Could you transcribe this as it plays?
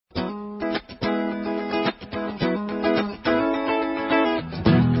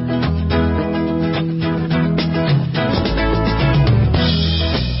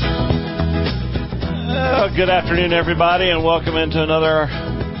good afternoon, everybody, and welcome into another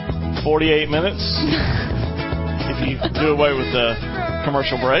 48 minutes. If you do away with the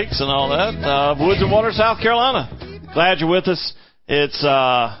commercial breaks and all that. Woods and Water, South Carolina. Glad you're with us. It's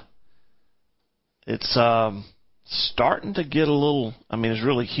starting to get a little, it's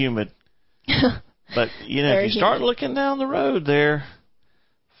really humid. But, if you start looking down the road there,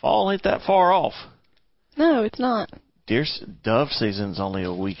 fall ain't that far off. No, it's not. Dove season's only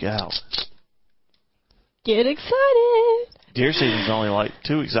a week out. Get excited. Deer season's only like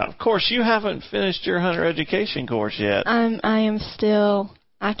 2 weeks out. Of course, you haven't finished your hunter education course yet. I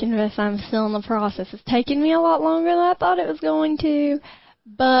confess I'm still in the process. It's taken me a lot longer than I thought it was going to,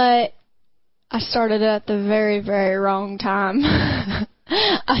 but I started at the very, very wrong time.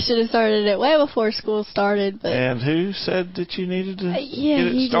 I should have started it way before school started. But and who said that you needed to get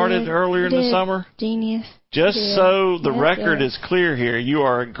it started earlier in the summer? Genius. Just so the record is clear here, you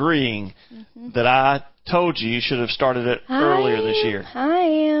are agreeing that I told you should have started it earlier this year. I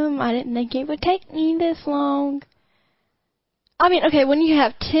am. I didn't think it would take me this long. When you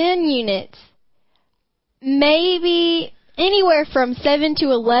have 10 units, maybe anywhere from 7 to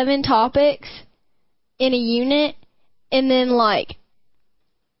 11 topics in a unit, and then 10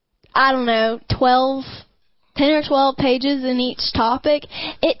 or 12 pages in each topic,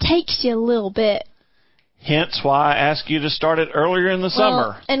 it takes you a little bit. Hence why I asked you to start it earlier in the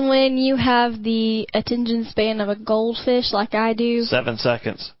summer. And when you have the attention span of a goldfish like I do. 7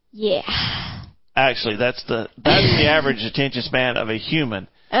 seconds. Yeah. Actually, that's the average attention span of a human.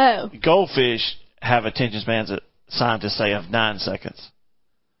 Oh. Goldfish have attention spans that scientists say of 9 seconds.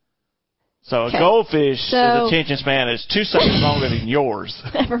 So a goldfish's attention span is 2 seconds longer than yours.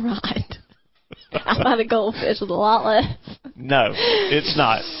 Never mind. I thought a goldfish was a lot less. No, it's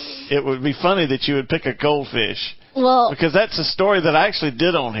not. It would be funny that you would pick a goldfish. Well, because that's a story that I actually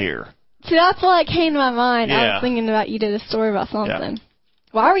did on here. See, that's what came to my mind. Yeah. I was thinking about you did a story about something. Yeah.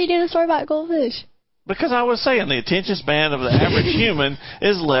 Why were you doing a story about goldfish? Because I was saying the attention span of the average human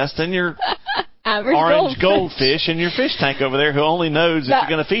is less than your average orange goldfish in your fish tank over there who only knows that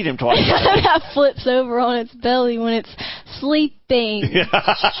you're going to feed him twice a day. That flips over on its belly when it's sleeping.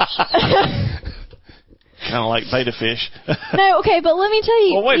 Kind of like betta fish. No, okay, but let me tell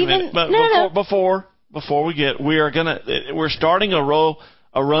you. Well, wait a minute. But before we're starting a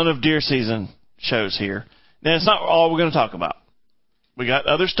run of deer season shows here. Now, it's not all we're going to talk about. We got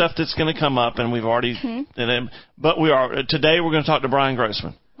other stuff that's going to come up, and we've already. But today we're going to talk to Brian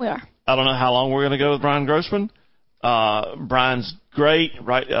Grossman. We are. I don't know how long we're going to go with Brian Grossman. Brian's great.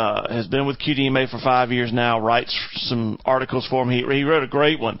 Has been with QDMA for 5 years now. Writes some articles for him. He wrote a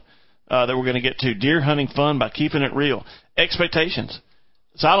great one. That we're going to get to. Deer hunting fun by keeping it real. Expectations.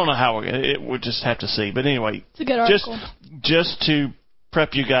 So I don't know how we'll just have to see. But anyway, it's a good article. Just to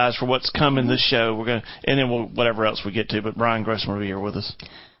prep you guys for what's coming this show, and then whatever else we get to. But Brian Grossman will be here with us.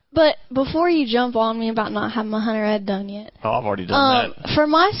 But before you jump on me about not having my hunter ed done yet. Oh, I've already done that. For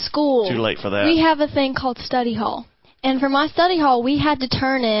my school. Too late for that. We have a thing called study hall. And for my study hall, we had to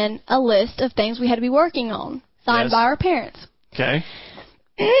turn in a list of things we had to be working on, signed by our parents. Okay.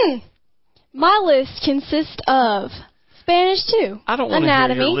 My list consists of Spanish 2. I don't want to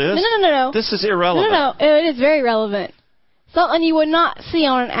hear your list. No. This is irrelevant. No. It is very relevant. Something you would not see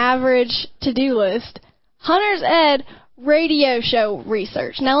on an average to-do list. Hunter's Ed radio show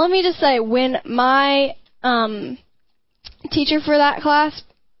research. Now, let me just say, when my teacher for that class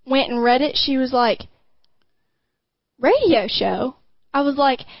went and read it, she was like, radio show? I was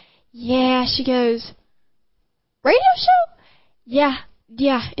like, yeah. She goes, radio show?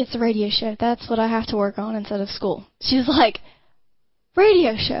 Yeah, it's a radio show. That's what I have to work on instead of school. She was like,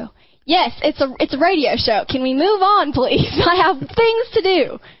 radio show. Yes, it's a radio show. Can we move on, please? I have things to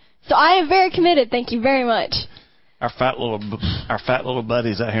do. So I am very committed. Thank you very much. Our fat little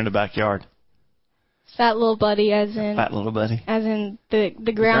buddies out here in the backyard. Fat little buddy, as in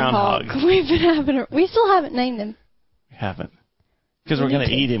the groundhog. We still haven't named him. We haven't, because we're going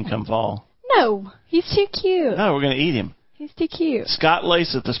to eat him come fall. No, he's too cute. No, we're going to eat him. He's too cute. Scott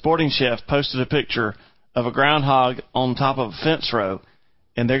Laceth, the sporting chef, posted a picture of a groundhog on top of a fence row,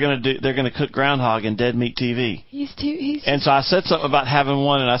 and they're gonna cook groundhog in Dead Meat TV. And so I said something about having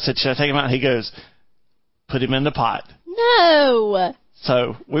one, and I said, should I take him out? And he goes, put him in the pot. No.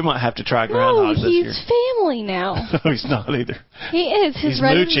 So we might have to try groundhog this year. He's family now. No, he's not either. He is. His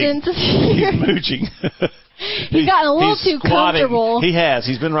residence is here. He's mooching. He's gotten a little too comfortable. He has.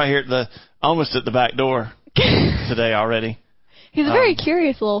 He's been right here almost at the back door today already. He's a very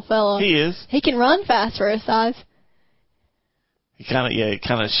curious little fellow. He is. He can run fast for his size. He kind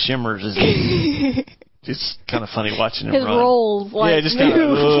of shimmers. Just kind of funny watching him run. His rolls. Just kind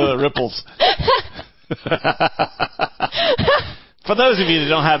of ripples. For those of you that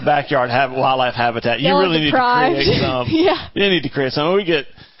don't have backyard wildlife habitat, you really need to create some. Yeah. You need to create some. We get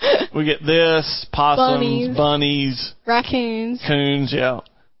this, possums, bunnies, raccoons, coons. Yeah,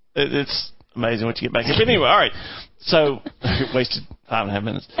 it's amazing what you get back here. But anyway, all right. So wasted 5.5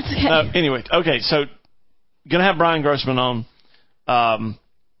 minutes. Okay. Anyway, okay. So gonna have Brian Grossman on.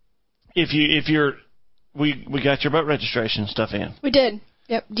 We got your boat registration stuff in. We did.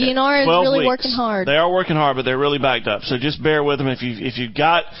 Yep. DNR is really weeks. working hard. They are working hard, but they're really backed up. So just bear with them. If you've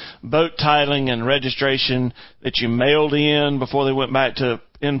got boat titling and registration that you mailed in before they went back to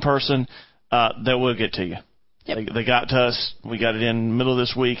in person, they will get to you. Yep. They got to us. We got it in the middle of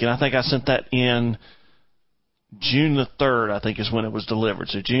this week, and I think I sent that in June the 3rd, I think is when it was delivered.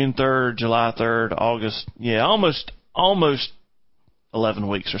 So June 3rd, July 3rd, August. Yeah, almost 11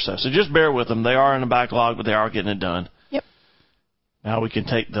 weeks or so. So just bear with them. They are in the backlog, but they are getting it done. Yep. Now we can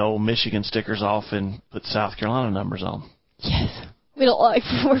take the old Michigan stickers off and put South Carolina numbers on. Yes. We don't like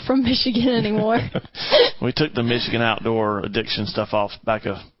we're from Michigan anymore. We took the Michigan outdoor addiction stuff off back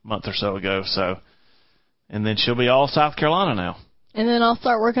a month or so ago. And then she'll be all South Carolina now. And then I'll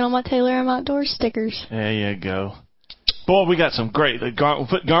start working on my Taylor M Outdoors stickers. There you go. Boy, we got some great. We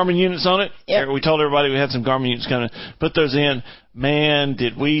put Garmin units on it. Yep. We told everybody we had some Garmin units coming. Put those in. Man,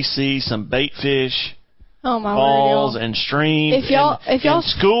 did we see some bait fish, oh my balls word, and streams. If y'all and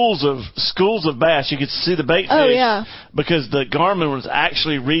schools of bass, you could see the bait fish. Oh yeah. Because the Garmin was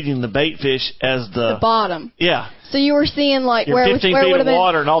actually reading the bait fish as the bottom. Yeah. So you were seeing like You're where 15 where feet would of have been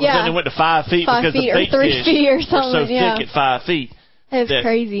water, and all of a sudden it went to 5 feet 5 because feet the bait or 3 fish feet or were something. so Yeah. thick at 5 feet. It's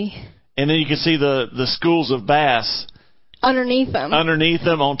crazy. And then you can see the schools of bass underneath them,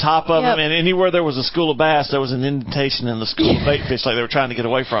 on top of Yep. them, and anywhere there was a school of bass, there was an indentation in the school of bait fish, like they were trying to get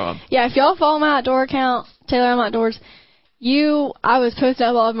away from them. Yeah, if y'all follow my outdoor account, Taylor M Outdoors, I was posting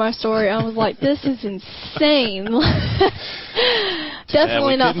up all of my story. I was like, this is insane.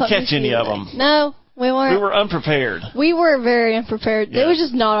 Definitely not couldn't something catch any of them. No, we weren't. We were unprepared. We were very unprepared. Yeah. It was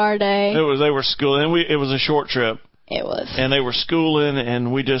just not our day. They were schooling. It was a short trip. It was. And they were schooling,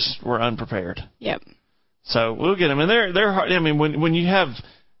 and we just were unprepared. Yep. So we'll get them, and they're hard. I mean, when you have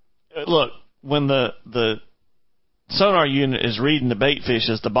when the sonar unit is reading the bait fish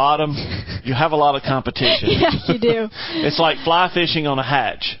as the bottom, you have a lot of competition. Yeah, you do. It's like fly fishing on a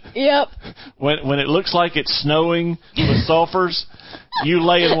hatch. Yep. When it looks like it's snowing with sulfurs, you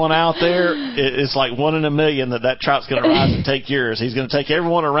laying one out there, it's like 1 in a million that trout's going to rise and take yours. He's going to take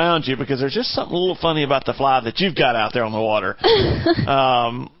everyone around you because there's just something a little funny about the fly that you've got out there on the water.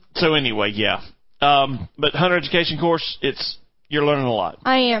 So anyway, yeah. But Hunter Education course, you're learning a lot.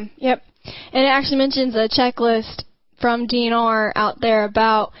 I am. Yep. And it actually mentions a checklist from DNR out there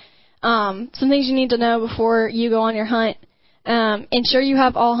about some things you need to know before you go on your hunt. Ensure you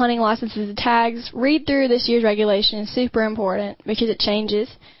have all hunting licenses and tags. Read through this year's regulation. It's super important because it changes.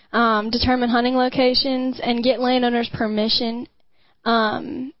 Determine hunting locations and get landowners' permission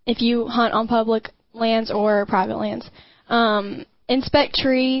if you hunt on public lands or private lands. Inspect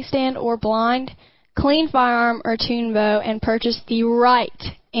tree stand or blind. Clean firearm or tune bow and purchase the right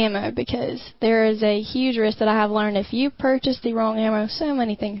ammo because there is a huge risk that I have learned if you purchase the wrong ammo, so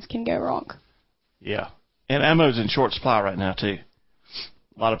many things can go wrong. Yeah. And ammo's in short supply right now, too.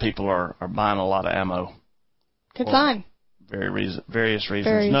 A lot of people are buying a lot of ammo. Good sign. Various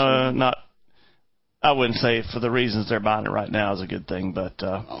reasons. Not. I wouldn't say for the reasons they're buying it right now is a good thing, but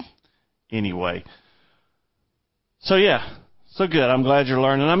anyway. So, yeah. So good. I'm glad you're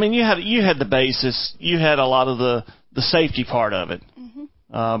learning. I mean, you had the basis. You had a lot of the safety part of it. Mm-hmm.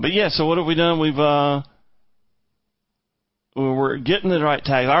 But, yeah, so what have we done? We're getting the right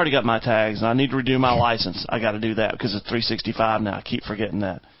tags. I already got my tags, and I need to redo my license. I got to do that because it's 365 now. I keep forgetting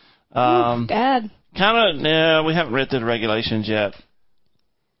that. Dad. We haven't read through the regulations yet.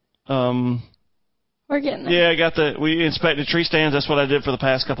 We're getting there. Yeah, we inspected tree stands. That's what I did for the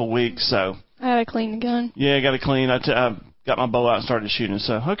past couple of weeks. So I got to clean the gun. Yeah, I got to clean. I got my bow out and started shooting.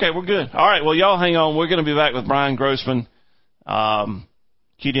 So, okay, we're good. All right, well, y'all hang on. We're going to be back with Brian Grossman,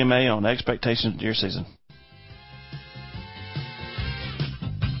 QDMA on Expectations of Deer Season.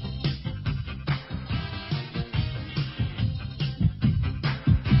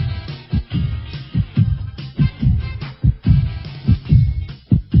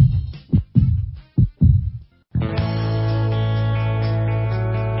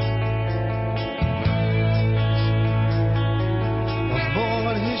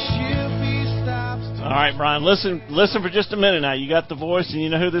 All right, Brian, listen for just a minute now. You got the voice and you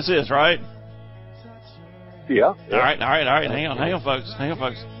know who this is, right? Yeah. All right. Hang on, folks.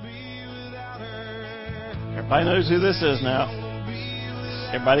 Everybody knows who this is now.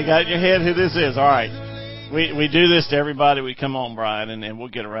 Everybody got in your head who this is. All right. we do this to everybody we come on, Brian, and we'll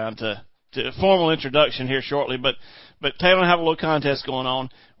get around to a formal introduction here shortly. But Taylor and I have a little contest going on.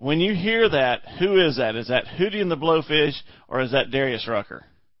 When you hear that, who is that? Is that Hootie and the Blowfish, or is that Darius Rucker?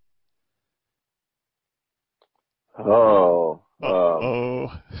 Oh.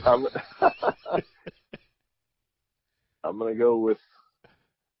 I'm going to go with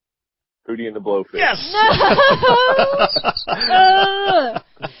Hootie and the Blowfish. Yes.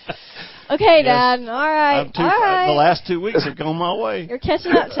 Okay, Dad. All right. All right. The last 2 weeks have gone my way. You're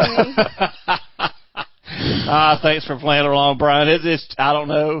catching up to me. Thanks for playing along, Brian. It's I don't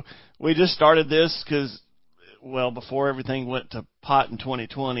know. We just started this because, well, before everything went to pot in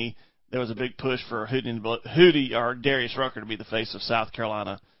 2020, there was a big push for Hootie or Darius Rucker to be the face of South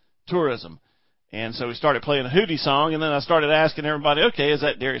Carolina tourism. And so we started playing a Hootie song, and then I started asking everybody, okay, is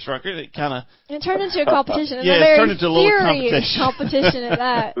that Darius Rucker? It kind of... It turned into a competition. Yeah, it turned into a little competition at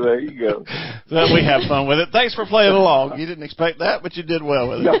that. There you go. So we have fun with it. Thanks for playing along. You didn't expect that, but you did well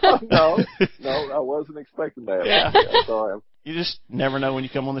with it. No, I wasn't expecting that. Yeah. Sorry. You just never know when you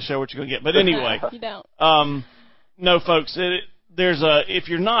come on the show what you're going to get. But anyway. You don't. No, folks, if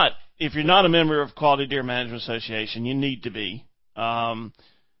you're not a member of Quality Deer Management Association, you need to be.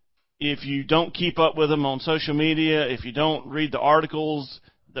 If you don't keep up with them on social media, if you don't read the articles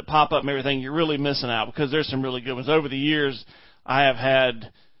that pop up and everything, you're really missing out because there's some really good ones. Over the years, I've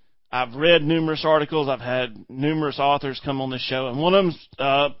read numerous articles. I've had numerous authors come on this show, and one of them's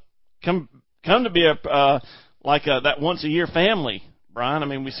come to be that once a year family, Brian. I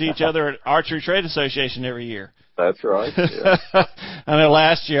mean, we see each other at Archery Trade Association every year. That's right. Yeah. I know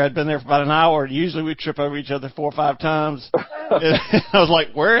last year I'd been there for about an hour. Usually we trip over each other 4 or 5 times. I was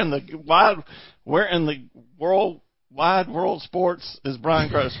like, where in the wide world sports is Brian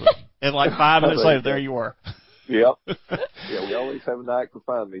Grossman? And like 5 minutes later, there you were. Yep. Yeah, we always have a knack for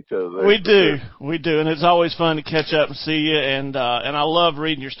finding each other. There. We do, and it's always fun to catch up and see you. And I love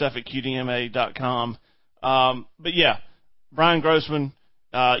reading your stuff at QDMA.com. But yeah, Brian Grossman,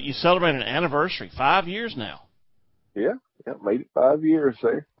 you celebrate an anniversary, 5 years now. Yeah, made it 5 years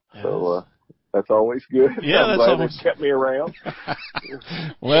there. Yes. So that's always good. Yeah, I'm glad it's kept me around.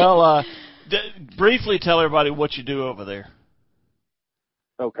 Well, briefly tell everybody what you do over there.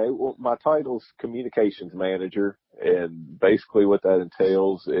 Okay, well, my title's communications manager, and basically what that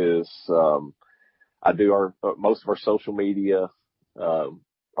entails is I do most of our social media, our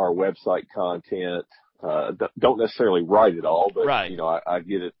website content. Don't necessarily write it all, but right. I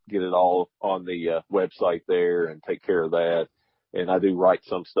get it all on the website there and take care of that. And I do write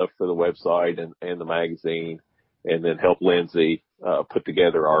some stuff for the website and the magazine, and then help Lindsay put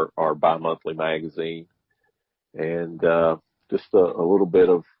together our bi-monthly magazine. And just a little bit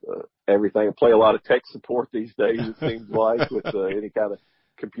of everything. I play a lot of tech support these days, it seems like, with any kind of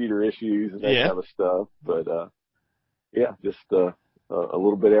computer issues and that kind of stuff. But just a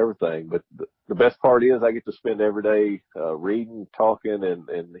little bit of everything. But the best part is I get to spend every day reading, talking,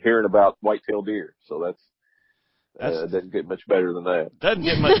 and hearing about whitetail deer. So it doesn't get much better than that. Doesn't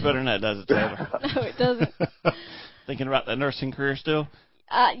get much better than that, does it, Taylor? No, it doesn't. Thinking about that nursing career still?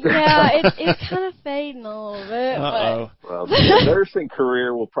 Yeah, it's kind of fading a little bit. Uh-oh. Well, the nursing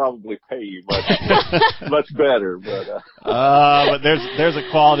career will probably pay you much better, but there's a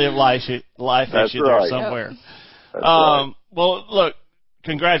quality of life issue there somewhere. Yep. That's right. Well, look,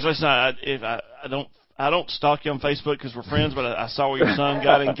 congratulations. I don't stalk you on Facebook because we're friends, but I saw where your son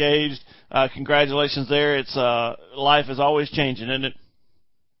got engaged. Congratulations there. It's life is always changing, isn't it?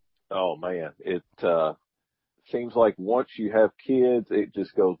 Oh man, it seems like once you have kids, it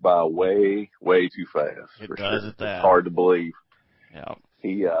just goes by way too fast. It for does sure. at that. It's hard to believe. Yeah.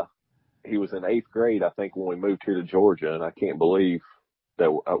 He was in 8th grade, I think, when we moved here to Georgia, and I can't believe that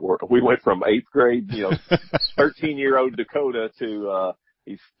we went from 8th grade, 13-year-old Dakota to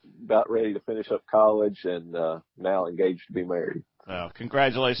he's about ready to finish up college and now engaged to be married. Well,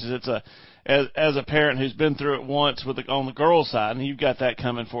 congratulations. It's as a parent who's been through it once on the girls' side, and you've got that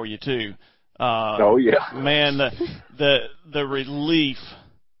coming for you too. Oh yeah, man, the relief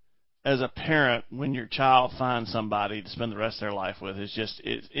as a parent when your child finds somebody to spend the rest of their life with is just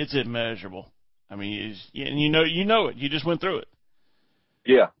it's immeasurable. I mean, and you know it. You just went through it.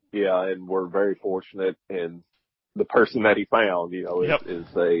 Yeah, and we're very fortunate, and the person that he found, is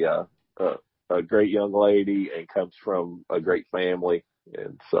a great young lady and comes from a great family,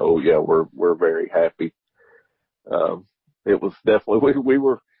 and so we're very happy. It was definitely we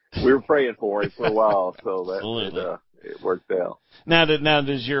were praying for him for a while, so that it worked out. Now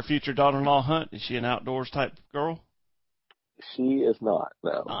does your future daughter-in-law hunt? Is she an outdoors type girl? She is not.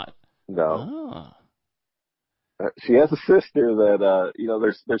 No. Not. No. Oh. She has a sister that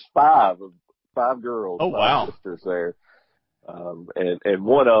there's 5 of 5 girls. Oh, 5 wow. sisters there. And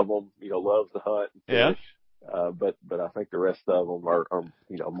one of them, loves to hunt and fish. Yeah. But I think the rest of them are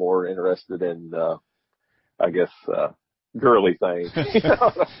more interested in, girly things.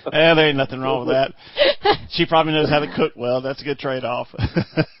 Yeah, there ain't nothing wrong with that. She probably knows how to cook well. That's a good trade-off.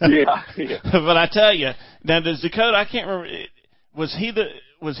 Yeah. But I tell you, now does Dakota? I can't remember. Was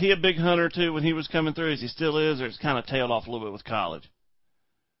he a big hunter too when he was coming through? As he still is, or it's kind of tailed off a little bit with college?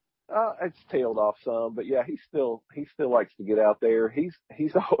 It's tailed off some, but yeah, he still likes to get out there. He's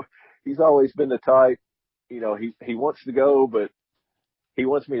always been the type, he wants to go, but he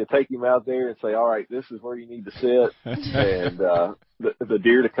wants me to take him out there and say, all right, this is where you need to sit, and the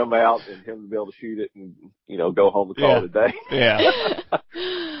deer to come out and him to be able to shoot it and go home and call it a day. Yeah.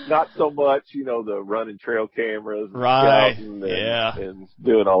 Not so much, the running trail cameras, and right? scouting and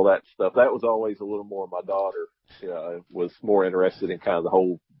doing all that stuff. That was always a little more. My daughter was more interested in kind of the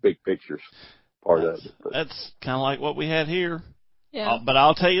whole big pictures part of it. But that's kind of like what we had here. Yeah. But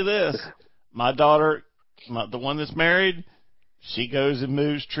I'll tell you this: my daughter, the one that's married, she goes and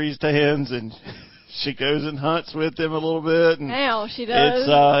moves tree stands, and she goes and hunts with them a little bit. And now she does.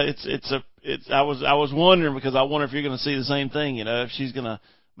 I was wondering, because I wonder if you're going to see the same thing. If she's going to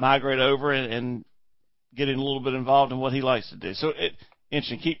migrate over and get in a little bit involved in what he likes to do. So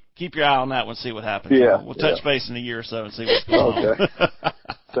interesting. Keep your eye on that one. See what happens. Yeah. We'll touch base in a year or so and see what's going on.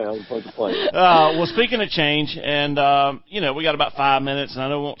 Sounds like a plan. Well, speaking of change, and we got about 5 minutes, and I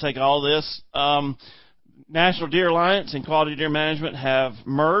know we won't take all this. National Deer Alliance and Quality Deer Management have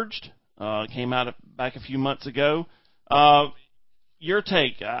merged. Came out back a few months ago. Your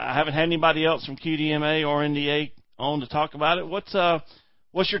take? I haven't had anybody else from QDMA or NDA on to talk about it.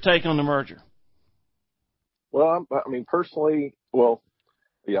 What's your take on the merger? Well, personally,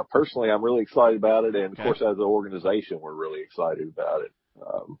 I'm really excited about it, and of course, as an organization, we're really excited about it.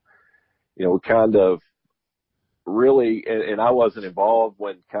 We kind of really, and I wasn't involved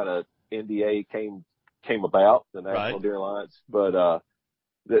when kind of NDA came about, the National Deer Alliance, but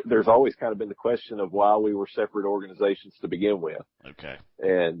there's always kind of been the question of why we were separate organizations to begin with. Okay.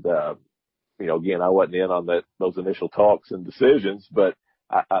 And again, I wasn't in on those initial talks and decisions, but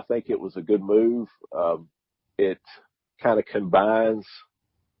I think it was a good move. It kind of combines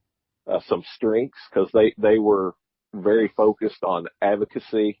some strengths, because they were very focused on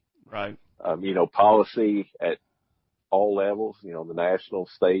advocacy, right? Policy at all levels, the national,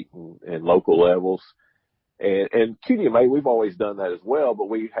 state, and local levels. And QDMA, we've always done that as well, but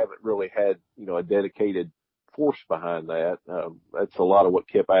we haven't really had, a dedicated force behind that. That's a lot of what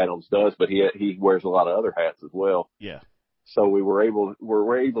Kip Adams does, but he wears a lot of other hats as well. Yeah. So we were able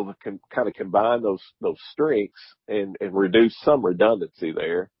to kind of combine those strengths and reduce some redundancy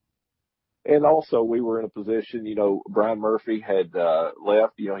there. And also we were in a position, Brian Murphy had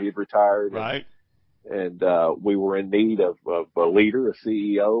left, he had retired. Right. And we were in need of a leader, a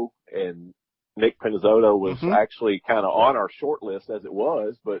CEO, and Nick Pinizzotto was actually kind of on our short list as it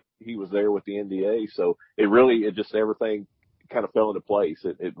was, but he was there with the NDA. So it just everything kind of fell into place.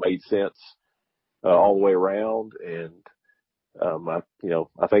 It made sense all the way around. And,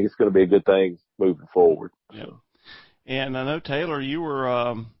 I think it's going to be a good thing moving forward. Yeah. And I know, Taylor, you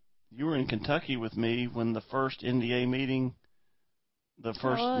were in Kentucky with me when the first NDA meeting, the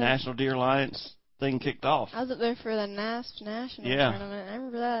first National Deer Alliance thing kicked off. I was up there for the NASP National Tournament. I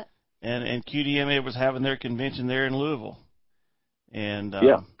remember that. And QDMA was having their convention there in Louisville. And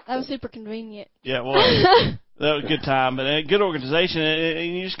that was super convenient. Yeah, it was. That was a good time, but a good organization.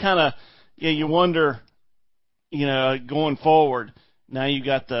 And you just kind of, you wonder, going forward. Now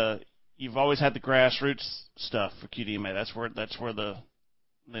you've always had the grassroots stuff for QDMA. That's where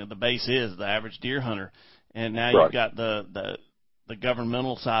the base is, the average deer hunter. And now you've got the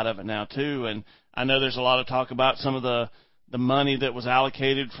governmental side of it now too. And I know there's a lot of talk about some of the money that was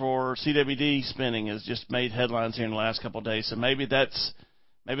allocated for CWD spending has just made headlines here in the last couple of days. So maybe this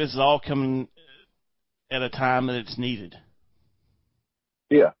is all coming at a time that it's needed.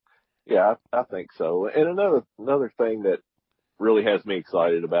 Yeah, I think so. And another thing that really has me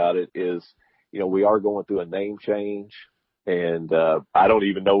excited about it is, we are going through a name change, and I don't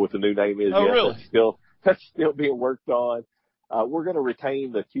even know what the new name is yet. Really? That's still being worked on. We're going to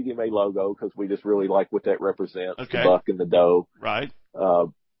retain the QDMA logo because we just really like what that represents, the buck and the doe. Right.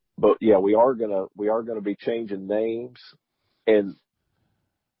 But yeah, we are gonna be changing names, and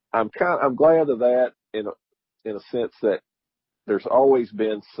I'm glad of that in a sense that there's always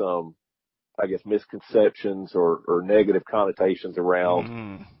been some, I guess, misconceptions or negative connotations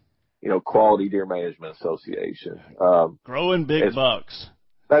around, Quality Deer Management Association. Growing big bucks.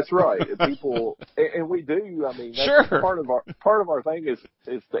 That's right. People, and we do. I mean, that's Sure. part of our thing is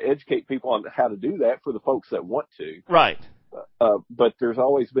to educate people on how to do that for the folks that want to. Right. But there's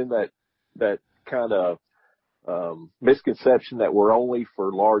always been that kind of misconception that we're only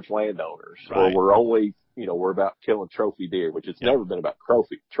for large landowners, Right. or we're only, we're about killing trophy deer, which it's never been about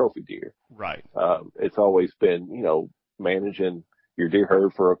trophy deer. Right. It's always been, managing your deer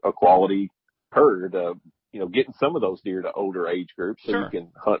herd for a quality herd, getting some of those deer to older age groups so Sure. you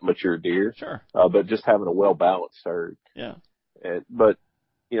can hunt mature deer. Sure. But just having a well-balanced herd. Yeah. But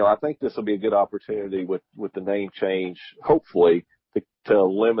I think this will be a good opportunity with the name change, hopefully, to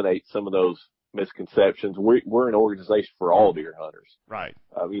eliminate some of those misconceptions. We're an organization for all deer hunters. Right.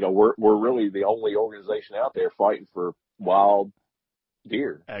 We're really the only organization out there fighting for wild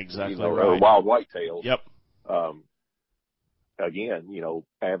deer. Exactly Or right. wild whitetails. Yep. Again,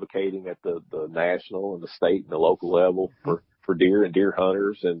 advocating at the national and the state and the local level for deer and deer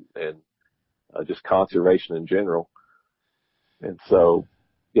hunters and just conservation in general. And so,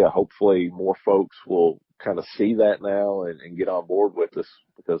 yeah, hopefully more folks will kind of see that now and get on board with us,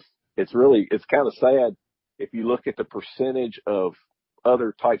 because it's kind of sad if you look at the percentage of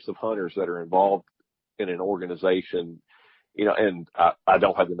other types of hunters that are involved in an organization, and I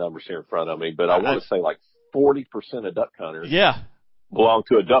don't have the numbers here in front of me, but I want to say like 40% of duck hunters belong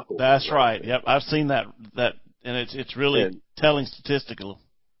to a duck organization. That's right. Yep. I've seen that, and it's really telling statistics.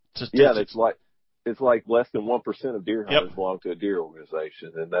 Yeah, it's like less than 1% of deer hunters belong to a deer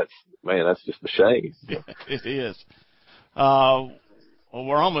organization, and that's just a shame. It is. Well,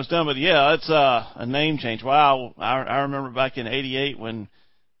 we're almost done, but yeah, it's a name change. Wow, I remember back in '88 when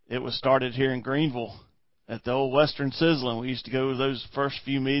it was started here in Greenville at the old Western Sizzling. We used to go to those first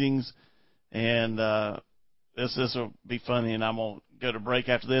few meetings, and this will be funny, and I'm gonna go to break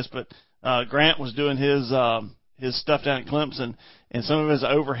after this. But Grant was doing his stuff down at Clemson, and some of his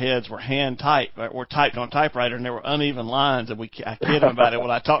overheads were hand typed, were typed on typewriter, and there were uneven lines. And I kid him about it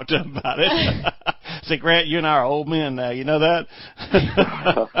when I talked to him about it. I said, Grant, you and I are old men now. You know that?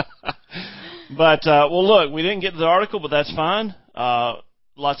 But well, look, we didn't get to the article, but that's fine.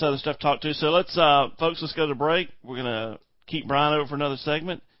 Lots of other stuff to talk to. So let's go to break. We're gonna keep Brian over for another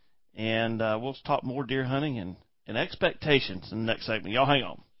segment, and we'll talk more deer hunting and expectations in the next segment. Y'all hang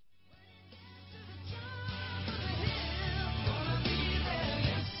on.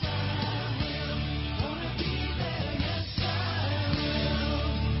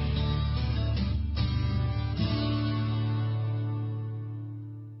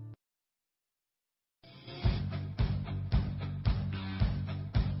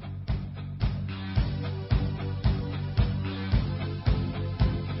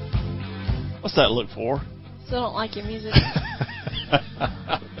 What's that look for? Still don't like your music.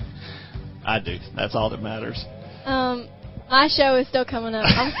 I do. That's all that matters. My show is still coming up.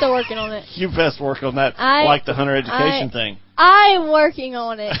 I'm still working on it. You best work on that, like the hunter education thing. I'm working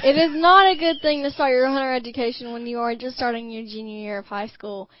on it. It is not a good thing to start your hunter education when you are just starting your junior year of high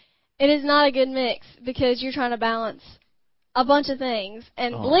school. It is not a good mix because you're trying to balance a bunch of things.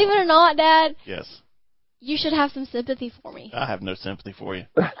 And believe it or not, Dad, yes, you should have some sympathy for me. I have no sympathy for you.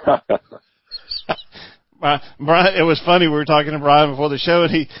 Brian, it was funny. We were talking to Brian before the show,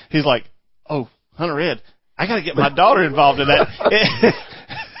 and he's like, "Oh, Hunter Ed, I got to get my daughter involved in that."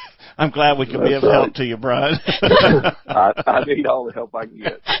 I'm glad we can be of help to you, Brian. I need all the help I can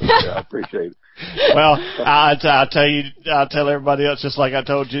get. Yeah, I appreciate it. Well, I'll tell everybody else, just like I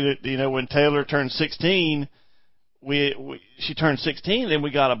told you, that, when Taylor turned 16, she turned 16, then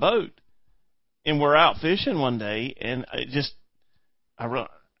we got a boat, and we're out fishing one day, and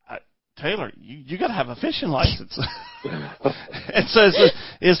Taylor, you got to have a fishing license. And so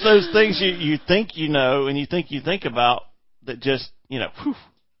it's those things you think you know and you think about that just, whew,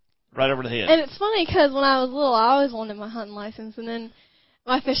 right over the head. And it's funny because when I was little, I always wanted my hunting license and then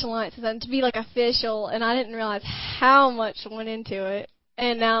my fishing license and to be like official, and I didn't realize how much went into it.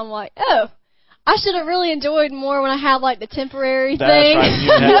 And now I'm like, oh, I should have really enjoyed more when I had like the temporary That's thing. Right.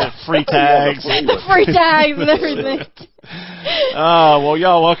 You had the free tags. Free tags and everything. Well,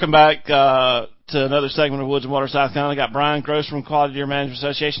 y'all, welcome back to another segment of Woods and Water, South Carolina. Got Brian Gross from Quality Deer Management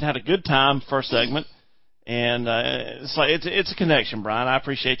Association. Had a good time first segment, and it's a connection, Brian. I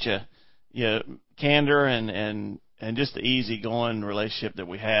appreciate your candor and just the easygoing relationship that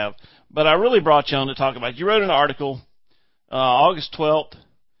we have. But I really brought you on to talk about. You wrote an article August 12th.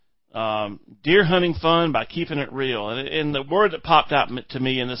 Deer hunting fun by keeping it real, and the word that popped out to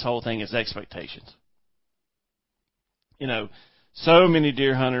me in this whole thing is expectations. So many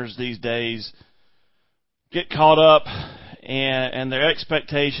deer hunters these days get caught up, and their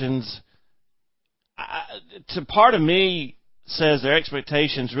expectations. To part of me says their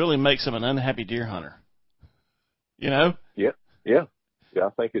expectations really makes them an unhappy deer hunter. You know? Yeah, I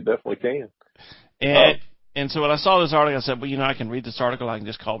think it definitely can. And so when I saw this article, I said, well, you know, I can read this article. I can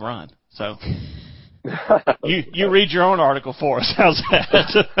just call Brian. So you read your own article for us. How's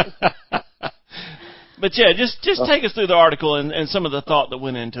that? But, yeah, just take us through the article and some of the thought that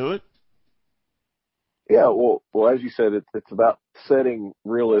went into it. Yeah, well, as you said, it's about setting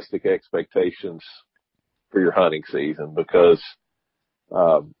realistic expectations for your hunting season because,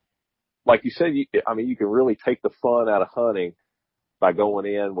 like you said, you can really take the fun out of hunting by going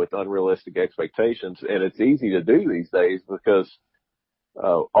in with unrealistic expectations, and it's easy to do these days because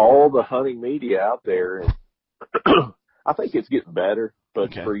all the hunting media out there, and I think it's getting better,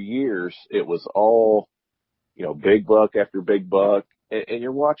 but for years it was all, you know, big buck after big buck, and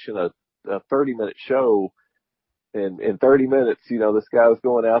you're watching a 30-minute show, and in 30 minutes, you know, this guy was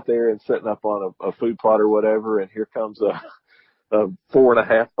going out there and setting up on a food plot or whatever, and here comes a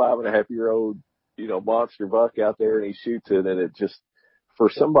 4.5, 5.5-year-old, you know, monster buck out there, and he shoots it, and it just, for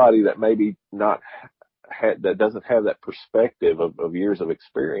somebody that maybe that doesn't have that perspective of years of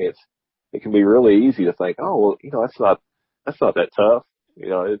experience, it can be really easy to think, oh, well, you know, that's not that tough. You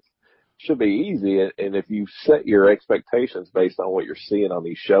know, it should be easy. And if you set your expectations based on what you're seeing on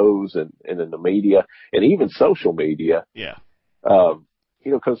these shows and in the media and even social media, yeah, you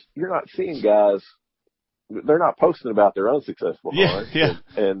know, because you're not seeing guys, they're not posting about their unsuccessful hunts. Yeah.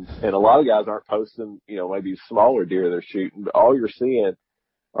 And a lot of guys aren't posting, you know, maybe smaller deer they're shooting, but all you're seeing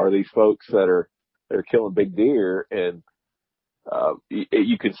are these folks they're killing big deer, and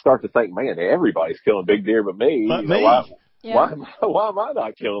you can start to think, man, everybody's killing big deer but me. But you know, me. why am I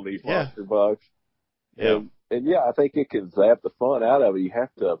not killing these monster bucks? Yeah. And yeah, I think it can zap the fun out of it. You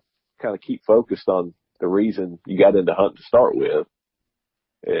have to kind of keep focused on the reason you got into hunting to start with.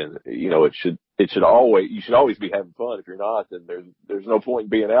 And, you know, you should always be having fun. If you're not, then there's no point in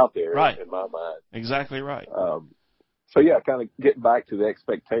being out there, right, in my mind. Exactly right. So yeah, kind of getting back to the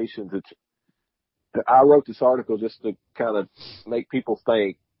expectations, I wrote this article just to kind of make people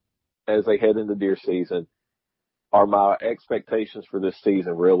think as they head into deer season, are my expectations for this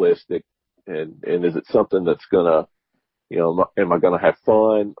season realistic? And is it something that's gonna, you know, am I gonna have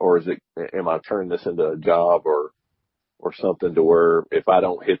fun, or am I turning this into a job or something to where if I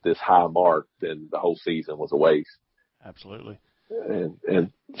don't hit this high mark, then the whole season was a waste? Absolutely.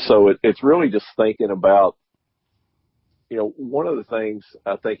 And so it's really just thinking about, you know, one of the things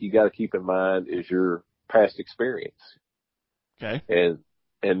I think you got to keep in mind is your past experience. Okay. And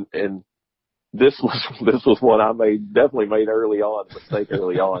this was one I definitely made early on, mistake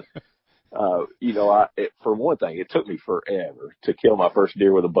early on. You know, for one thing, it took me forever to kill my first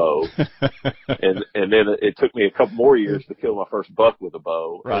deer with a bow. and then it took me a couple more years to kill my first buck with a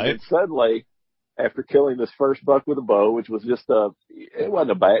bow. Right. And then suddenly, after killing this first buck with a bow, which was just it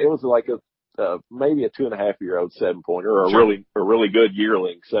wasn't it was like maybe a 2.5-year-old 7-pointer, or sure, a really good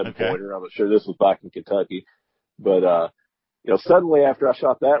yearling 7-pointer. Okay. I'm not sure, this was back in Kentucky, but, you know, suddenly after I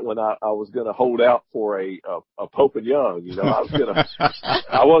shot that one, I was going to hold out for a Pope and Young. You know, I wasn't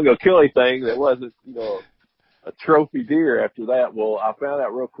going to kill anything that wasn't, you know, a trophy deer after that. Well, I found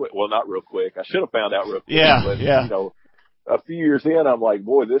out real quick. Well, not real quick. I should have found out real quick. Yeah. But, you know, a few years in, I'm like,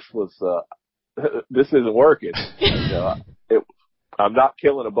 boy, this isn't working. You know, I'm not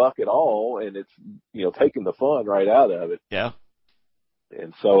killing a buck at all, and it's, you know, taking the fun right out of it. Yeah.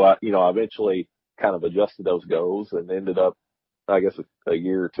 And so you know, I eventually kind of adjusted those goals and ended up, I guess, a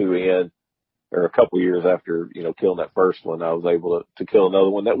year or two in, or a couple of years after, you know, killing that first one, I was able to kill another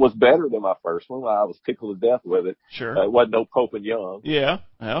one that was better than my first one. I was tickled to death with it. Sure. It wasn't no Pope and Young. Yeah.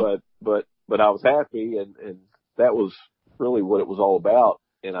 But I was happy, and that was really what it was all about.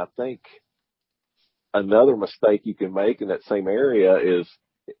 And I think another mistake you can make in that same area is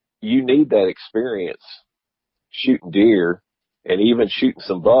you need that experience shooting deer and even shooting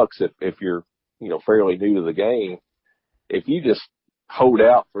some bucks if you're, you know, fairly new to the game. If you just hold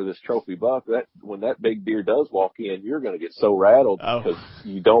out for this trophy buck, that when that big deer does walk in, you're going to get so rattled because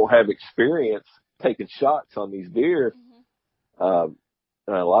you don't have experience taking shots on these deer. And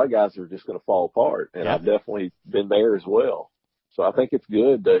a lot of guys are just going to fall apart, and I've definitely been there as well. So I think it's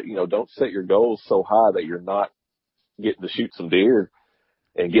good that, you know, don't set your goals so high that you're not getting to shoot some deer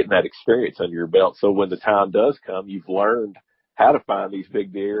and getting that experience under your belt. So when the time does come, you've learned how to find these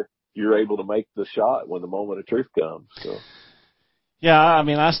big deer. You're able to make the shot when the moment of truth comes. So. Yeah, I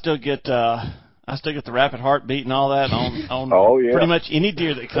mean, I still get the rapid heartbeat and all that on pretty much any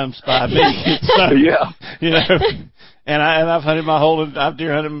deer that comes by me. So, yeah, you know, and I've hunted I've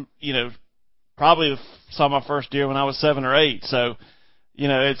deer hunted, you know, probably saw my first deer when I was 7 or 8. So, you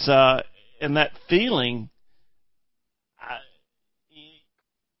know, it's and that feeling,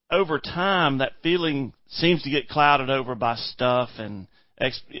 over time, that feeling seems to get clouded over by stuff and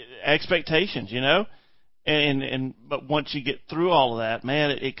expectations, but once you get through all of that,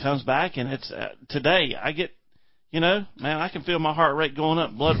 man, it comes back, and it's today I get, man, I can feel my heart rate going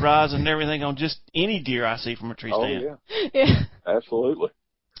up, blood rising and everything on just any deer I see from a tree stand. Yeah. Absolutely.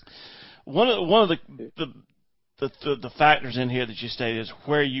 One of the factors in here that you stated is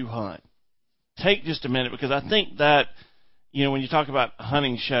where you hunt. Take just a minute, because I think that, when you talk about a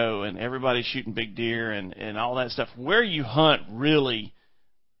hunting show and everybody's shooting big deer and all that stuff, where you hunt really,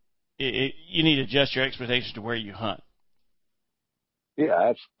 you need to adjust your expectations to where you hunt.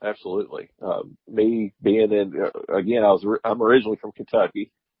 Yeah, absolutely. Me being again, I'm originally from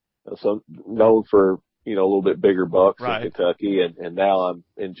Kentucky, so known for, a little bit bigger bucks in Kentucky, and now I'm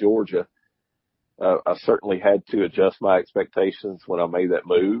in Georgia. I certainly had to adjust my expectations when I made that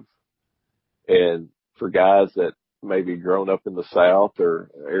move. And for guys that maybe grown up in the South or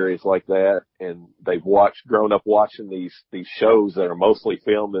areas like that, and they've grown up watching these shows that are mostly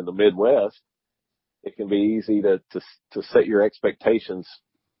filmed in the Midwest, it can be easy to set your expectations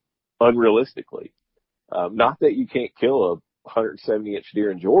unrealistically. Not that you can't kill a 170-inch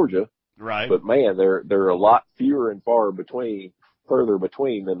deer in Georgia, right? But man, they're a lot fewer and further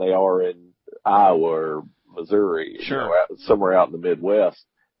between than they are in Iowa or Missouri, sure, somewhere out in the Midwest.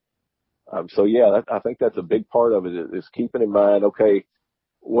 So yeah, I think that's a big part of it, is keeping in mind, okay,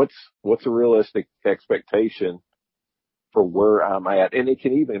 what's a realistic expectation for where I'm at? And it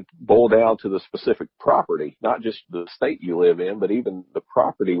can even boil down to the specific property, not just the state you live in, but even the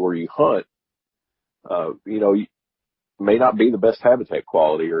property where you hunt. You may not be the best habitat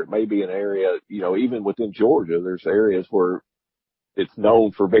quality, or it may be an area, even within Georgia, there's areas where it's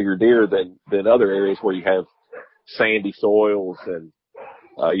known for bigger deer than other areas where you have sandy soils and,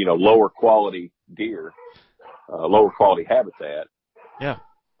 lower quality deer, lower quality habitat. Yeah.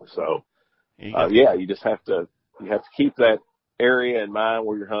 So, you just have to keep that area in mind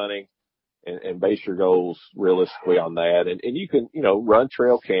where you're hunting and base your goals realistically on that. And you can, run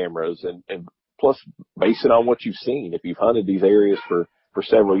trail cameras and plus base it on what you've seen. If you've hunted these areas for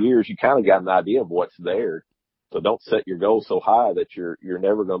several years, you kind of got an idea of what's there. So don't set your goals so high that you're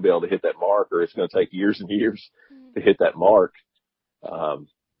never going to be able to hit that mark, or it's going to take years and years to hit that mark.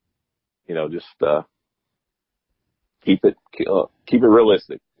 Just keep it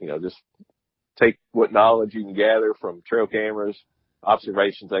realistic. Just take what knowledge you can gather from trail cameras,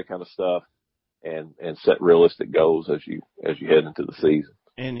 observations, that kind of stuff, and set realistic goals as you head into the season.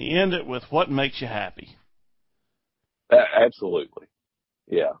 And you end it with what makes you happy. Absolutely.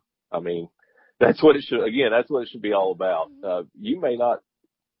 Yeah. I mean, that's what it should be all about. You may not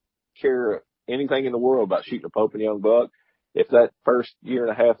care anything in the world about shooting a Pope and Young buck. If that first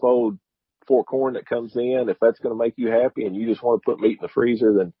 1.5-year old fork horn that comes in, if that's going to make you happy and you just want to put meat in the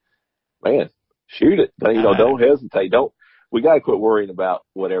freezer, then man, shoot it. Don't hesitate. We got to quit worrying about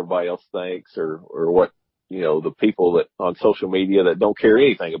what everybody else thinks or what, the people that on social media that don't care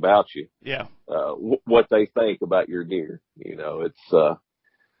anything about you. Yeah. What they think about your deer.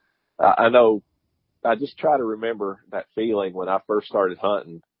 I know, I just try to remember that feeling when I first started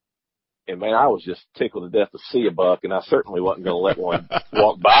hunting, and man, I was just tickled to death to see a buck, and I certainly wasn't going to let one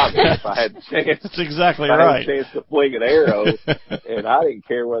walk by me if I had the chance. That's exactly right. I had a chance to fling an arrow, and I didn't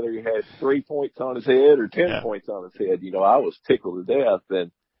care whether he had 3 points on his head or 10 points on his head. I was tickled to death,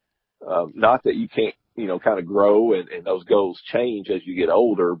 and not that you can't, kind of grow and those goals change as you get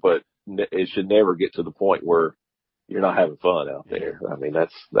older, but it should never get to the point where you're not having fun out there. I mean,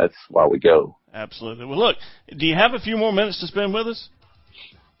 that's why we go. Absolutely. Well, look, do you have a few more minutes to spend with us?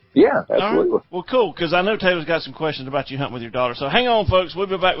 Yeah, absolutely. Right. Well, cool, because I know Taylor's got some questions about you hunting with your daughter. So hang on, folks. We'll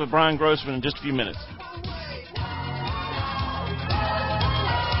be back with Brian Grossman in just a few minutes.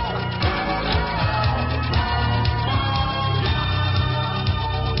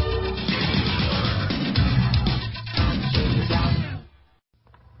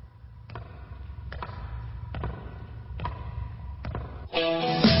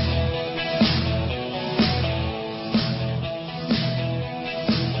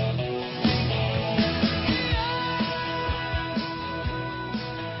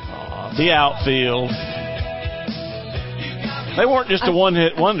 The outfield. They weren't just a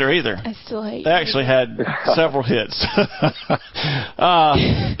one-hit wonder either. I still hate They actually had several hits.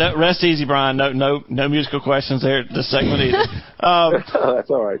 That rest easy, Brian. No musical questions there this segment either. That's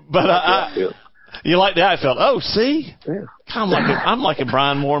all right. But you like the outfield? Oh, see, yeah. I'm liking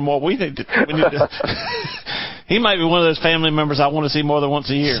Brian more and more. We need to. He might be one of those family members I want to see more than once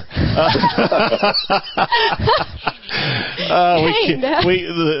a year.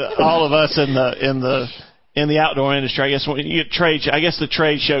 All of us in in the outdoor industry. I guess when you get the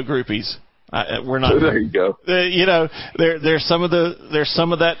trade show groupies. We're not. There you go. There's some of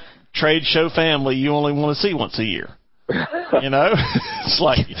that trade show family you only want to see once a year. It's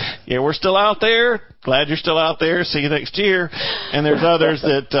like, yeah, we're still out there. Glad you're still out there. See you next year. And there's others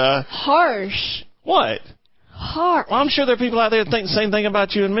that harsh. What? Harsh. Well, I'm sure there are people out there that think the same thing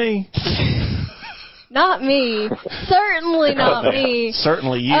about you and me. Not me. Certainly not me.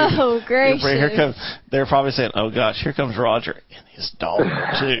 Certainly you. Oh, gracious. They're probably saying, oh, gosh, here comes Roger and his daughter,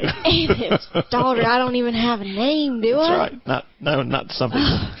 too. And his daughter. I don't even have a name, do I? That's right. Not some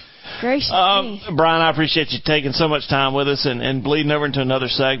people. Gracious Brian, I appreciate you taking so much time with us and bleeding over into another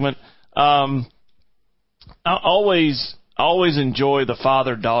segment. I always enjoy the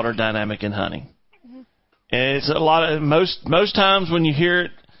father-daughter dynamic in hunting. Mm-hmm. And it's a lot of most times when you hear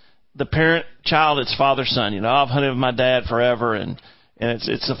it, the parent-child, it's father-son. I've hunted with my dad forever, and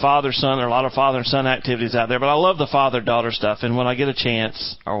it's a father-son. There are a lot of father and son activities out there, but I love the father-daughter stuff. And when I get a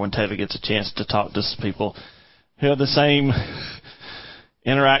chance, or when Taylor gets a chance to talk to some people who have the same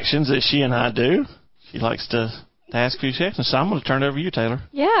interactions that she and I do, she likes to ask a few questions. So I'm going to turn it over to you, Taylor.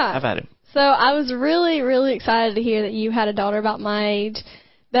 Yeah. Have at it. So I was really, really excited to hear that you had a daughter about my age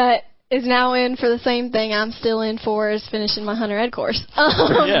that is now in for the same thing I'm still in for, is finishing my hunter ed course.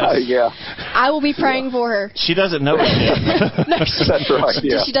 Yeah. I will be praying for her. She doesn't know it yet. No, that's right.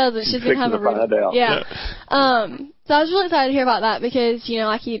 Yeah. She doesn't. She's going to have a find out. Yeah. So I was really excited to hear about that because,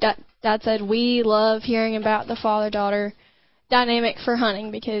 like Dad said, we love hearing about the father-daughter dynamic for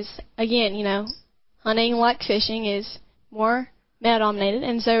hunting because, again, hunting, like fishing, is more male-dominated,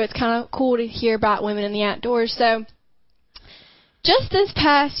 and so it's kind of cool to hear about women in the outdoors. So just this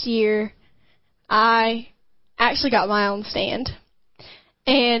past year, I actually got my own stand,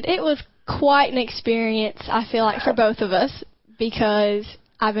 and it was quite an experience, I feel like, for both of us because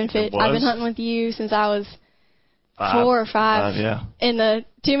I've been hunting with you since I was 4 or 5 yeah. in the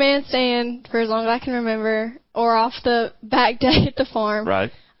 2-man stand for as long as I can remember, or off the back deck at the farm.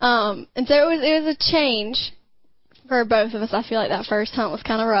 Right. And so it was a change for both of us. I feel like that first hunt was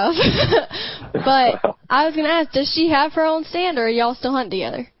kind of rough. But I was going to ask, does she have her own stand, or are y'all still hunting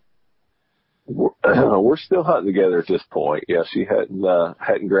together? We're still hunting together at this point. Yeah, she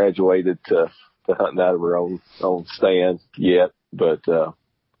hadn't graduated to hunting out of her own stand yet, but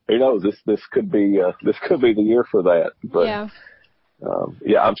who knows? This could be the year for that. But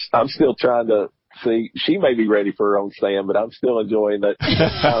yeah, I'm still trying to see. She may be ready for her own stand, but I'm still enjoying that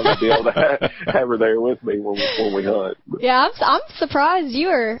time to be able to have her there with me when we hunt. But, yeah, I'm surprised you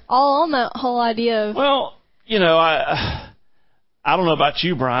were all on that whole idea of. Well, I don't know about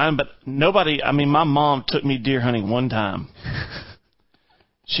you, Brian, but my mom took me deer hunting one time.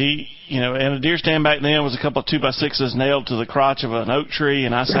 She, and a deer stand back then was a couple of 2x6s nailed to the crotch of an oak tree,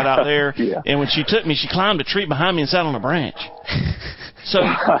 and I sat out there. Yeah. And when she took me, she climbed a tree behind me and sat on a branch. So,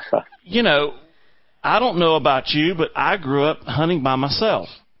 I don't know about you, but I grew up hunting by myself.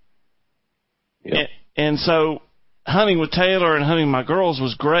 Yep. And so hunting with Taylor and hunting with my girls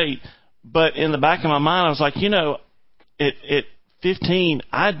was great, but in the back of my mind, I was like, at 15,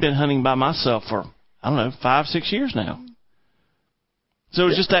 I'd been hunting by myself for, 5-6 years now. So it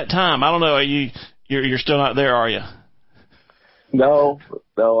was just that time. I don't know. You're still not there, are you? No,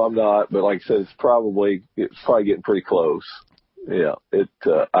 I'm not. But like I said, it's probably getting pretty close. Yeah.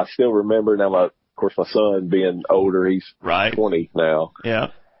 I still remember now. Of course, my son being older, he's right. 20 now. Yeah.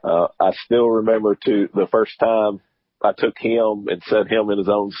 I still remember the first time I took him and set him in his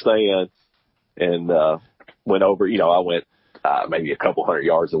own stand and went over. I went maybe a couple 100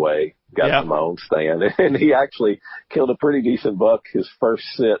 yards away. Got to my own stand, and he actually killed a pretty decent buck his first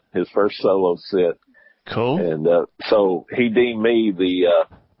solo sit. Cool. And so he deemed me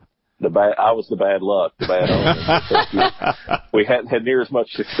the bad. I was the bad luck, the bad owner. We hadn't had near as much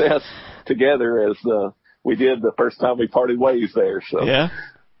success together as we did the first time we parted ways there. So yeah.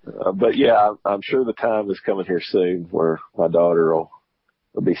 But yeah, I'm sure the time is coming here soon where my daughter will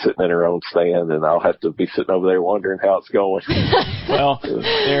be sitting in her own stand, and I'll have to be sitting over there wondering how it's going. Well,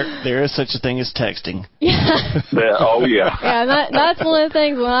 there is such a thing as texting. Yeah. Oh yeah. Yeah, that's one of the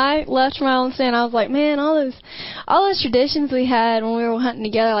things. When I left my own stand, I was like, man, all those traditions we had when we were hunting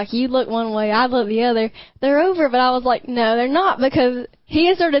together, like you'd look one way, I'd look the other, they're over. But I was like, no, they're not, because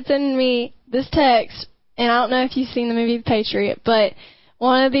he started sending me this text, and I don't know if you've seen the movie The Patriot, but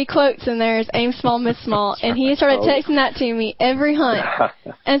one of the quotes in there is aim small, miss small. And he started texting that to me every hunt.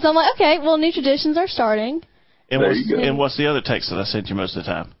 And so I'm like, okay, well, new traditions are starting. And what's the other text that I sent you most of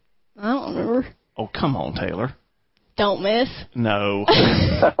the time? I don't remember. Oh, come on, Taylor. Don't miss. No.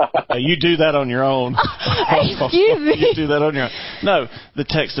 You do that on your own. Excuse me. You do that on your own. No, the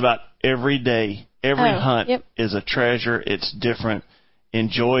text about every day Every hunt is a treasure. It's different.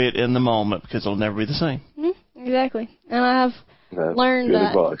 Enjoy it in the moment because it'll never be the same. Mm-hmm. Exactly. And I have learned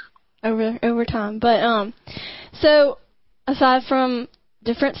that over time. But so aside from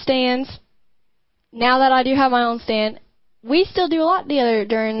different stands, now that I do have my own stand, we still do a lot together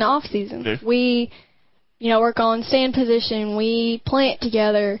during the off season. Okay. We, work on stand position. We plant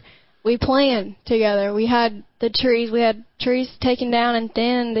together. We plan together. We had trees taken down and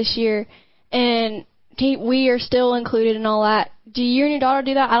thinned this year, and we are still included in all that. Do you and your daughter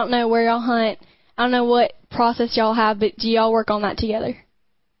do that? I don't know where y'all hunt. I don't know what process y'all have, but do y'all work on that together?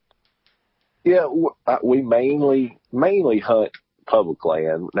 Yeah, we mainly hunt public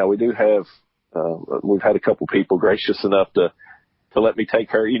land. Now we do have, we've had a couple people gracious enough to let me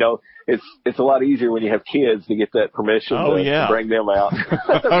take her. It's a lot easier when you have kids to get that permission to bring them out,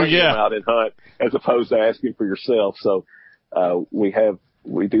 them out and hunt, as opposed to asking for yourself. So,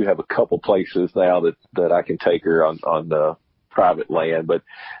 we do have a couple places now that I can take her on the private land, but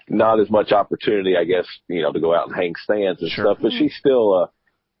not as much opportunity, I guess, to go out and hang stands and stuff. But she's still,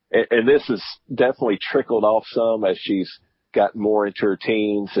 and this has definitely trickled off some as she's gotten more into her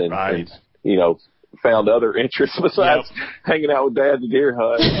teens and found other interests besides hanging out with Dad to deer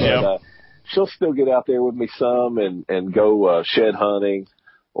hunt. But, she'll still get out there with me some and go shed hunting,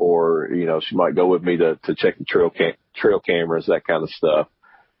 or she might go with me to check the trail cameras, that kind of stuff.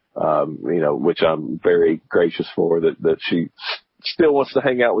 Which I'm very gracious for, that she still wants to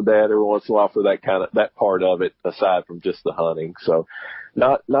hang out with Dad every once in a while for that part of it, aside from just the hunting. So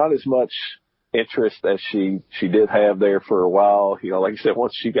not as much interest as she did have there for a while. Like I said,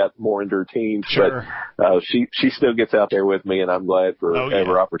 once she got more into her teens, but she still gets out there with me, and I'm glad for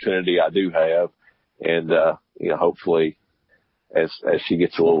every opportunity I do have. And hopefully as she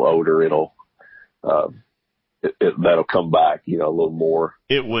gets a little older, it'll that'll come back, a little more.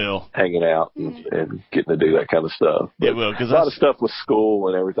 It will. Hanging out and getting to do that kind of stuff. But it will, because a lot of stuff with school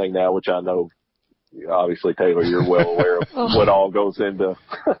and everything now, which I know, obviously, Taylor, you're well aware of what all goes into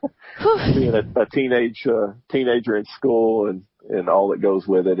being a teenager in school and all that goes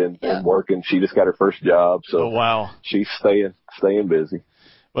with it, and working. She just got her first job, so she's staying busy.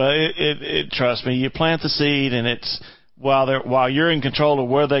 Well, trust me, you plant the seed, and it's while you're in control of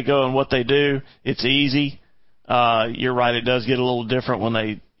where they go and what they do, it's easy. You're right, it does get a little different when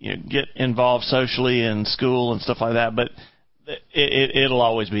they get involved socially in school and stuff like that, but it'll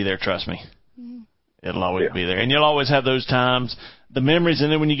always be there, trust me. It'll always be there. And you'll always have those times, the memories,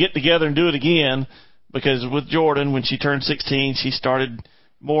 and then when you get together and do it again, because with Jordan, when she turned 16, she started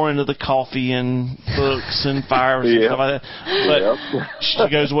more into the coffee and books and fires and stuff like that. But she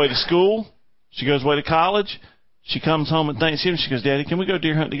goes away to school. She goes away to college. She comes home at Thanksgiving. She goes, Daddy, can we go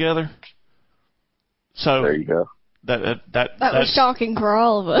deer hunt together? So there you go. That was shocking for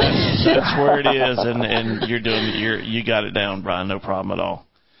all of us. That's where it is, and you got it down, Brian. No problem at all.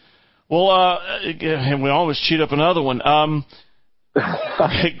 Well, and we almost chewed up another one.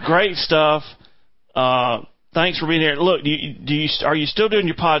 Great stuff. Thanks for being here. Look, are you still doing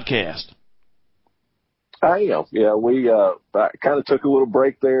your podcast? I am. Yeah, we kind of took a little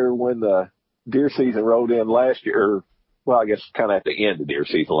break there when the deer season rolled in last year. Well, I guess kind of at the end of deer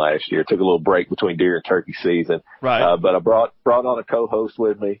season last year. Took a little break between deer and turkey season. Right. But I brought on a co-host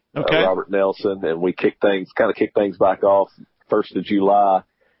with me, Robert Nelson, and we kicked things back off 1st of July.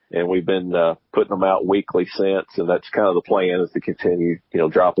 And we've been putting them out weekly since, and that's kind of the plan, is to continue,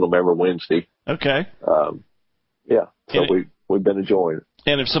 dropping them every Wednesday. Okay. So we've been enjoying it.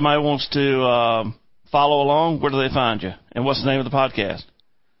 And if somebody wants to follow along, where do they find you? And what's the name of the podcast?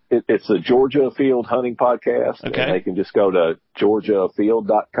 It's the Georgia Field Hunting Podcast. Okay. And they can just go to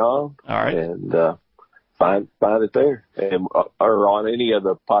georgiafield.com. All right. And find it there, and or on any of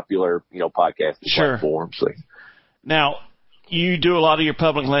the popular podcasting platforms. So. Now, you do a lot of your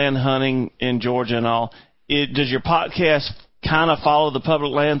public land hunting in Georgia and all. Does your podcast kind of follow the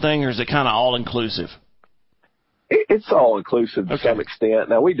public land thing, or is it kind of all-inclusive? It's all-inclusive to some extent.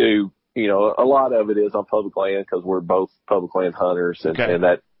 Now, we do, a lot of it is on public land because we're both public land hunters, and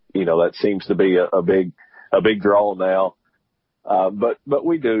that, that seems to be a big draw now. But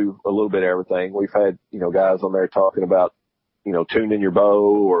we do a little bit of everything. We've had, guys on there talking about, tuning your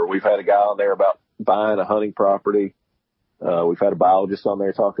bow, or we've had a guy on there about buying a hunting property. We've had a biologist on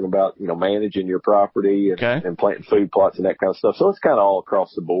there talking about, managing your property and planting food plots and that kind of stuff. So it's kind of all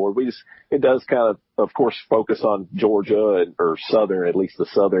across the board. It does kind of course, focus on Georgia or southern, at least the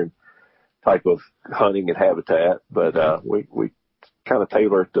southern type of hunting and habitat. But, we kind of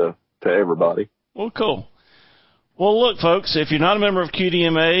tailor it to everybody. Well, cool. Well, look, folks, if you're not a member of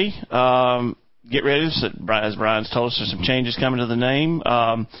QDMA, get ready. As Brian's told us, there's some changes coming to the name.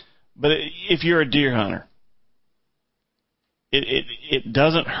 But if you're a deer hunter, it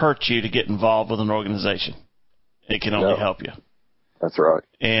doesn't hurt you to get involved with an organization. It can only help you. That's right.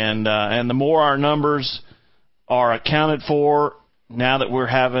 And the more our numbers are accounted for, now that we're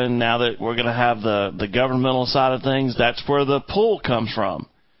going to have the governmental side of things, that's where the pull comes from.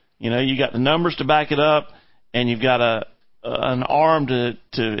 You got the numbers to back it up, and you've got an arm to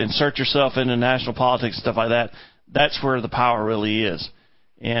insert yourself into national politics and stuff like that. That's where the power really is.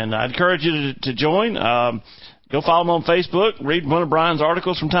 And I encourage you to join. Go follow him on Facebook. Read one of Brian's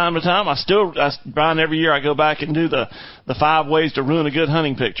articles from time to time. Brian, every year I go back and do the 5 ways to ruin a good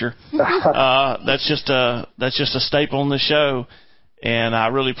hunting picture. That's just a staple on this show, and I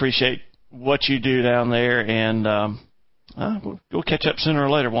really appreciate what you do down there. And we'll catch up sooner or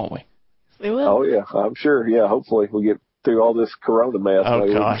later, won't we? We will. Oh yeah, I'm sure. Yeah, hopefully we'll get through all this Corona mess. Oh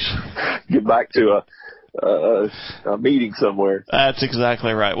gosh, get back to a meeting somewhere. That's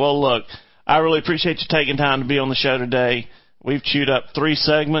exactly right. Well, look, I really appreciate you taking time to be on the show today. We've chewed up 3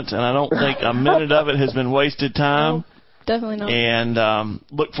 segments, and I don't think a minute of it has been wasted time. No, definitely not. And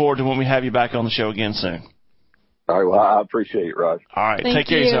look forward to when we have you back on the show again soon. All right, well, I appreciate it, Rod. All right, Thank take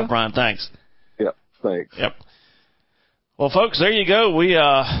care of you. yourself, Brian. Thanks. Yep, thanks. Yep. Well, folks, there you go. We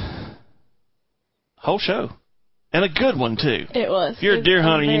whole show, and a good one too. It was. If you're a deer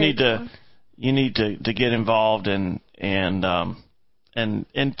hunter, very you need to get involved and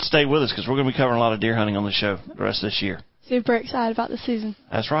stay with us, because we're going to be covering a lot of deer hunting on the show the rest of this year. Super excited about the season.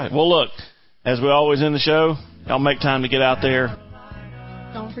 That's right. Well, look, as we always end the show, y'all make time to get out there.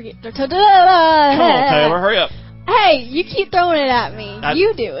 Don't forget. Come Come on, Taylor, hurry up. Hey, you keep throwing it at me.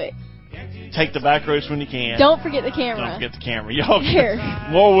 You do it. Take the back roads when you can. Don't forget the camera. Don't forget the camera. Y'all Here.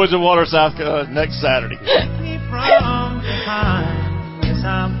 more Woods and Water, South next Saturday. From behind, 'cause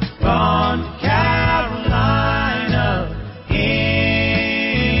I'm gone to Carolina.